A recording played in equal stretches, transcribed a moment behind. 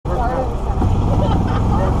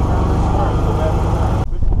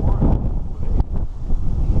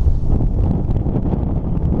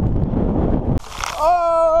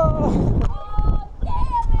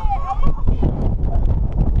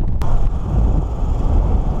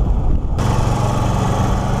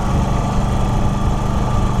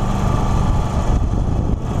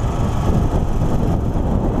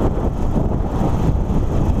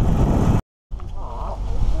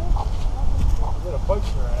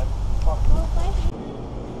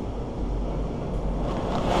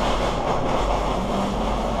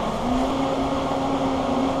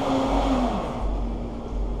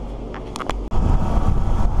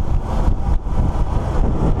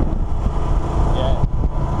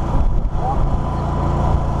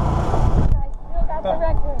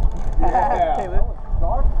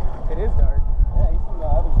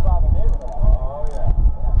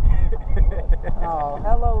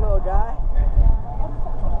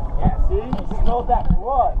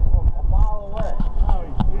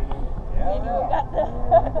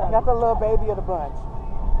Got the little baby of the bunch.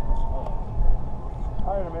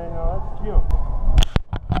 Alright, man, that's cute.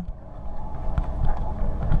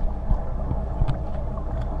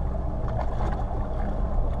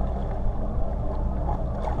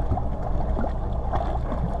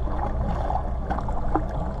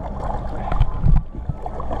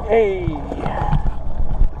 Hey!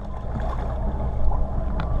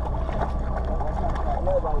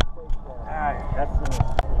 Alright, that's the...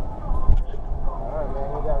 Alright, man,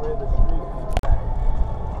 we got rid of the street.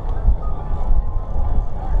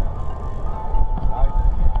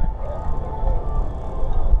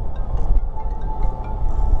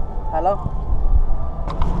 Hello?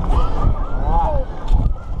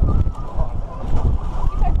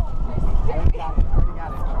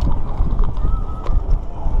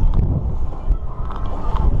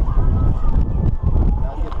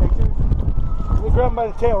 Grab him by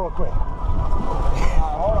the tail real quick.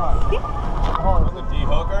 Hold on. Hold on. The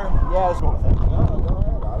D-hooker? Yeah, let's go with that. No, go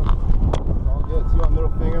ahead. It's all good. See my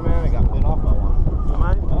middle finger, man? I got bit off by one. You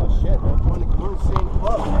mind? Oh, shit, man. We're in the same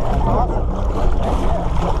club, man. That's awesome.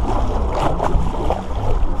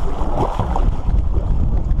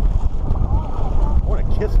 I want to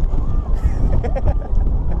kiss him.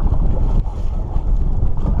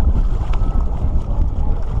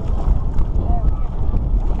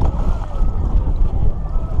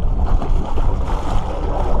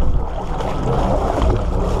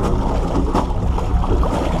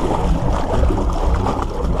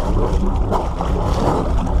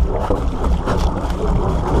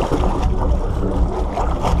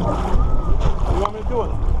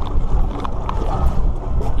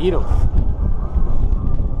 Eat them.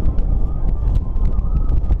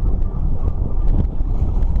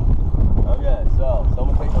 Okay, so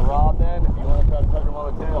someone take the rod then. If you want to try to tuck him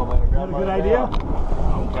on the tail, man. Grab Is that a good idea? I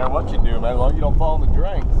don't care what you do, man. As long as you don't fall in the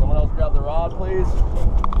drink. Someone else grab the rod, please.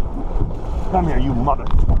 Come here, you mother.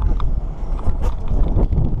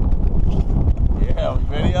 Yeah, we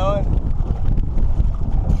videoing?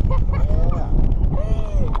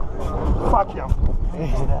 Fuck him.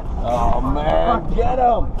 Oh, man. Get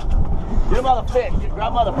him. Get him by the fin. Grab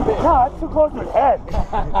him by the fin. No, that's too close to his head. Look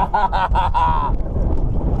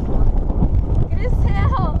at his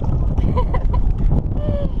tail.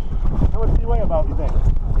 What's he weigh about, you think?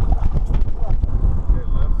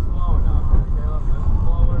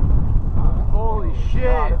 Holy shit!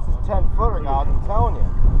 Nah, this is 10-footer, guys. I'm telling you.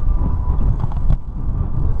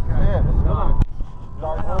 This is good.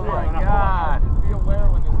 Oh my god! Just be aware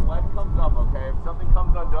when this lead comes up, okay? If something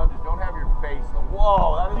comes undone, just don't have your face.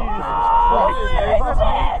 Whoa, that is Jesus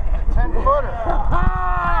Christ. 10-footer.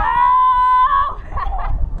 Oh,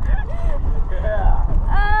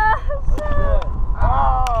 shit.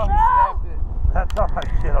 Oh, he snapped it. That's all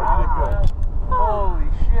right, kiddo.